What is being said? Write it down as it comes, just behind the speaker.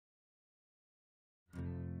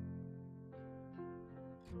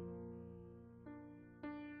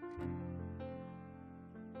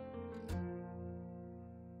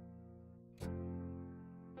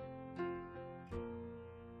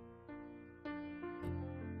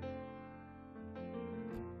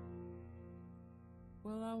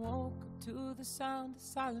to the sound to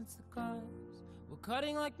silence the cars. We're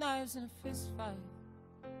cutting like knives in a fist fight.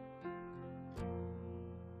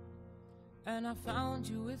 And I found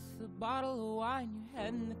you with a bottle of wine, your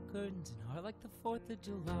head in the curtains, and heart like the 4th of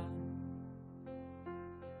July.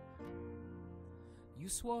 You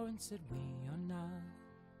swore and said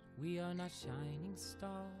we are not shining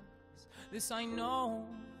stars. This I know,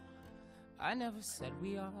 I never said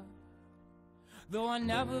we are. Though I've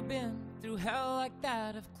never been through hell like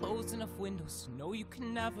that, I've closed enough windows to know you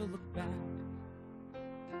can never look back.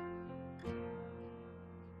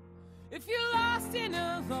 If you're lost and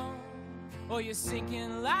alone, or you're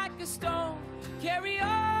sinking like a stone, carry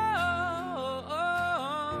on.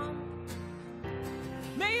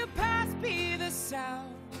 May your past be the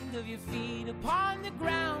sound of your feet upon the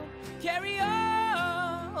ground. Carry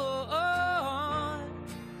on.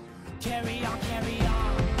 Carry on, carry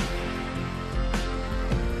on.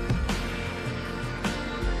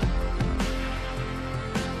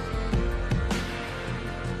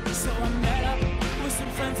 So I met up with some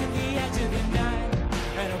friends at the edge of the night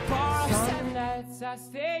at a bar. Some nights I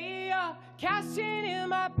stay up, cashing in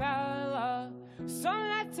my bad luck. Some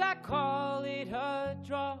nights I call it a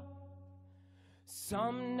draw.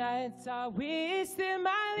 Some nights I wish that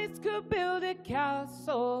my lips could build a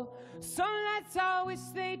castle. Some nights I wish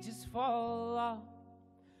they just fall off.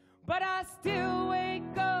 But I still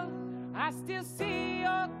wake up, I still see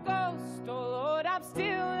your ghost. Oh Lord, I'm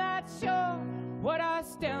still not sure what I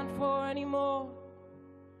stand for anymore.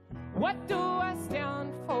 What do I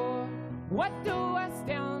stand for? What do I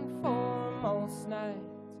stand for? Most nights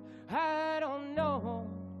I don't know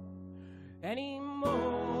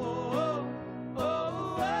anymore.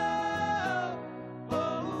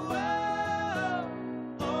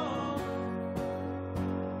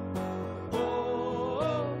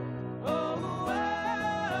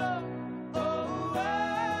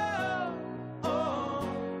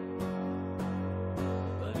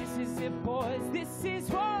 Boys, this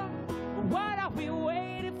is wrong. What are we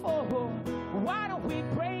waiting for? Why don't we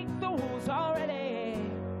break the rules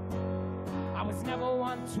already? I was never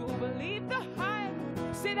one to believe the hype.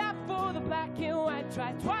 Sit out for the black and white.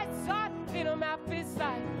 Try twice hard in a map is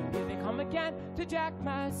light. Here they come again to jack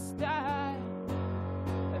my style.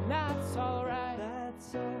 And that's alright.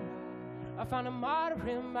 That's alright. I found a martyr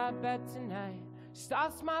in my bed tonight.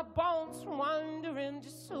 Stops my bones from wondering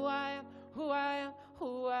just who I am. Who I am,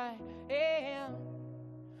 who I am.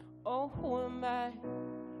 Oh, who am I?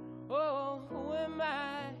 Oh, who am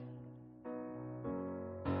I?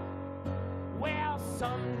 Well,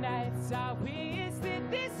 some nights I wish that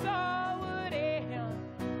this all would end,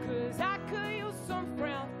 'cause I could use some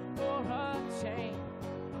friend or a change.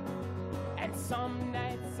 And some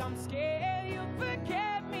nights I'm scared you'll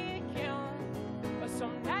forget me again, but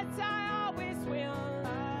some nights I always will.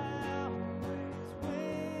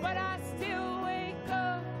 But I still wake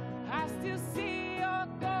up, I still see your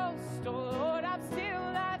ghost. Oh Lord, I'm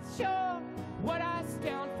still not sure what I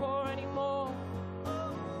stand for anymore.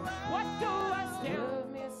 What do I stand for?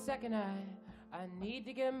 Give me a second, I need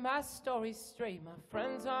to get my story straight. My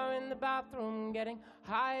friends are in the bathroom getting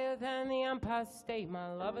higher than the Empire State.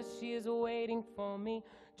 My lover, she is waiting for me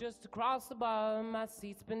just across the bar. My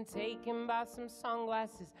seat's been taken by some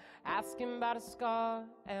sunglasses, asking about a scar.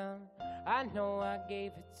 And I know I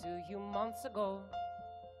gave it to you months ago.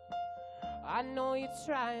 I know you're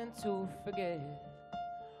trying to forget,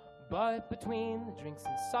 but between the drinks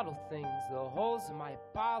and subtle things, the holes in my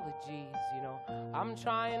apologies, you know, I'm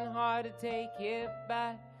trying hard to take it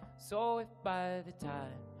back. So if by the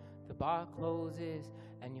time the bar closes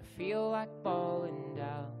and you feel like falling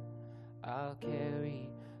down, I'll carry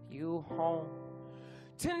you home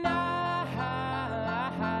tonight.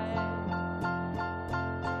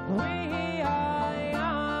 We are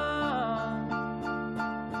young,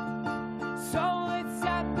 so let's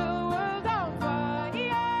set the world on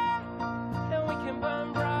fire, and we can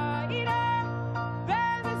burn brighter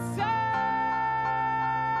than the sun.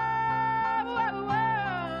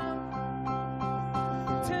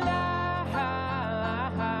 Tonight,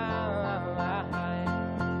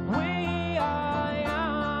 we are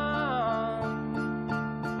young,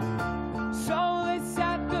 so let's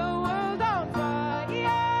set the world on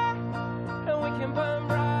fire, and we can burn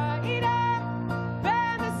brighter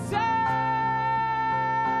than the sun.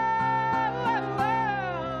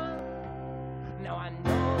 Now I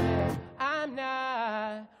know that I'm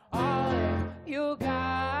not all that you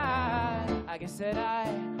got. I guess that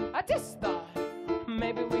I just thought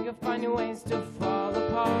maybe we could find new ways to fall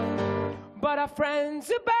apart. But our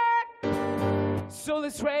friends are back, so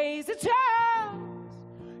let's raise a toast,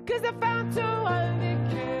 'cause I found someone to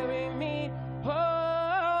carry